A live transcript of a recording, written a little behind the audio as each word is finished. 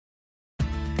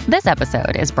This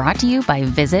episode is brought to you by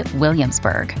Visit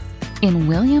Williamsburg. In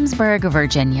Williamsburg,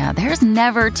 Virginia, there's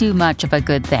never too much of a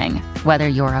good thing. Whether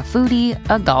you're a foodie,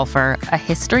 a golfer, a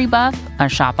history buff, a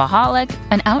shopaholic,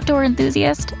 an outdoor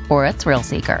enthusiast, or a thrill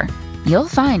seeker, you'll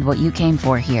find what you came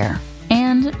for here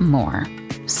and more.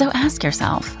 So ask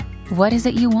yourself, what is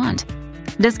it you want?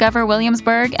 Discover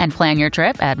Williamsburg and plan your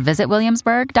trip at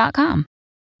visitwilliamsburg.com.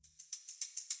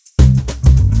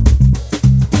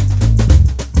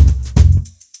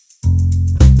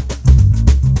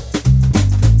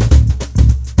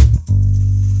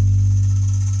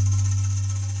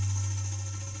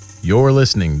 You're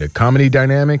listening to Comedy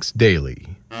Dynamics Daily.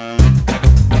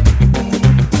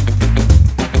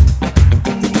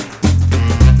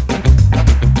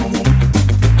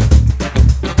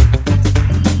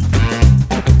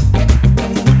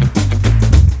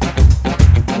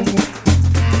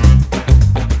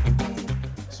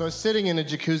 So I was sitting in a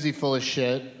jacuzzi full of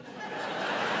shit,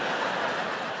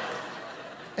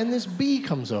 and this bee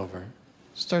comes over,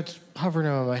 starts hovering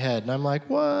over my head, and I'm like,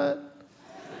 what?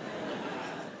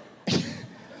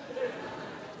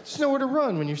 There's nowhere to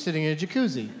run when you're sitting in a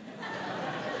jacuzzi.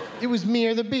 It was me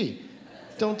or the bee.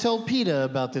 Don't tell PETA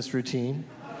about this routine,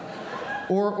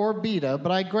 or BETA,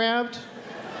 but I grabbed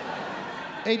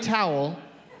a towel,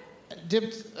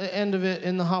 dipped the end of it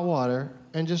in the hot water,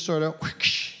 and just sort of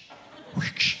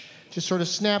just sort of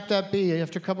snapped that bee.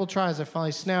 After a couple tries, I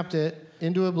finally snapped it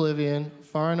into oblivion,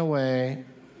 far and away,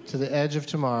 to the edge of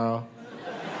tomorrow,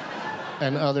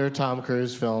 and other Tom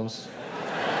Cruise films.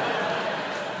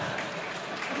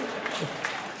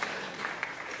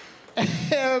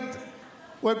 And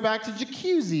went back to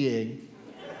jacuzziing.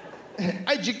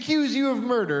 I jacuzzi you of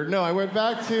murder. No, I went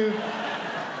back to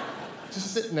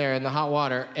just sitting there in the hot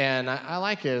water, and I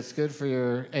like it. It's good for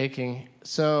your aching.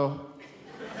 So,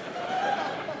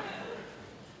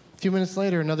 a few minutes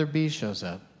later, another bee shows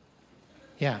up.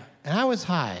 Yeah, and I was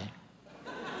high.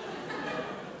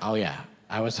 Oh yeah,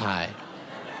 I was high.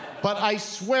 But I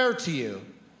swear to you,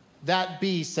 that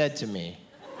bee said to me,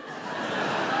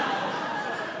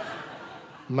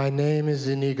 "My name is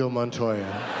Inigo Montoya.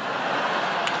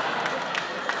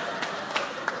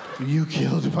 You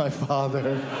killed my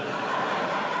father.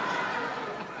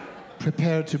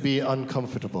 Prepare to be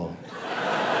uncomfortable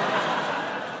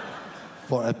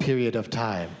for a period of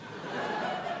time,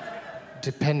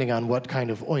 depending on what kind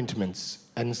of ointments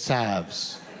and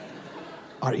salves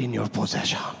are in your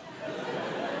possession.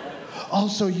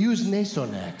 Also, use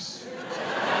Nasonex,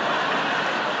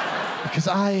 because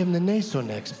I am the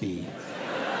Nasonex bee.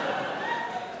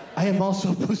 I am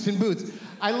also Puss in Boots."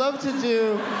 I love to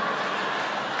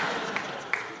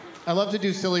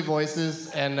do silly voices,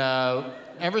 and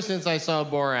ever since I saw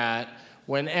Borat,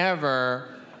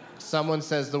 whenever someone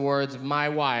says the words "my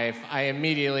wife," I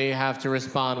immediately have to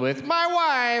respond with "my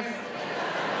wife."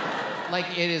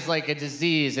 Like it is like a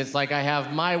disease. It's like I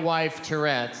have my wife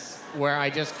Tourette's, where I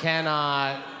just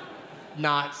cannot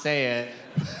not say it.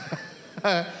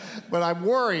 But I'm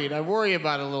worried. I worry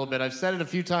about it a little bit. I've said it a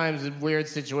few times in weird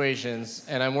situations,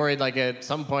 and I'm worried like at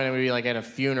some point I'm gonna be like at a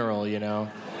funeral, you know?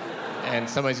 And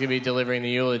somebody's gonna be delivering the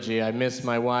eulogy. I miss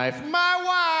my wife. My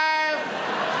wife!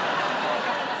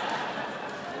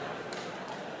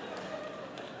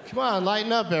 Come on,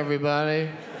 lighten up, everybody.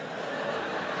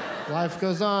 Life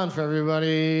goes on for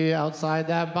everybody outside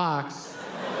that box.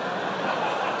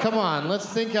 Come on, let's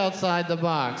think outside the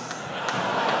box.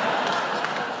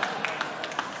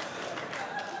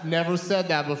 Never said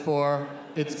that before.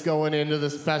 It's going into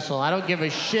the special. I don't give a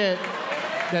shit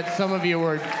that some of you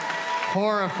were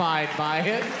horrified by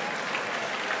it.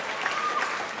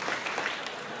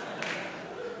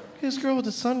 This girl with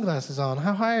the sunglasses on,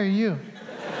 how high are you?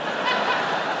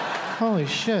 Holy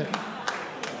shit.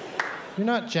 You're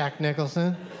not Jack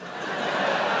Nicholson.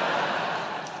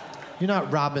 You're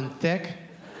not Robin Thicke.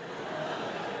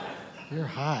 You're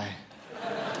high.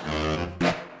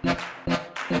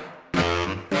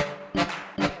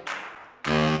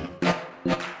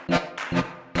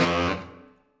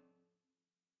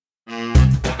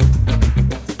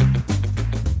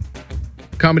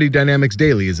 Comedy Dynamics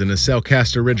Daily is an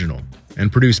Acelcast original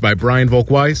and produced by Brian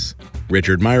Volk-Weiss,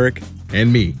 Richard Myrick,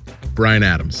 and me, Brian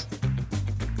Adams.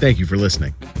 Thank you for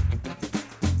listening.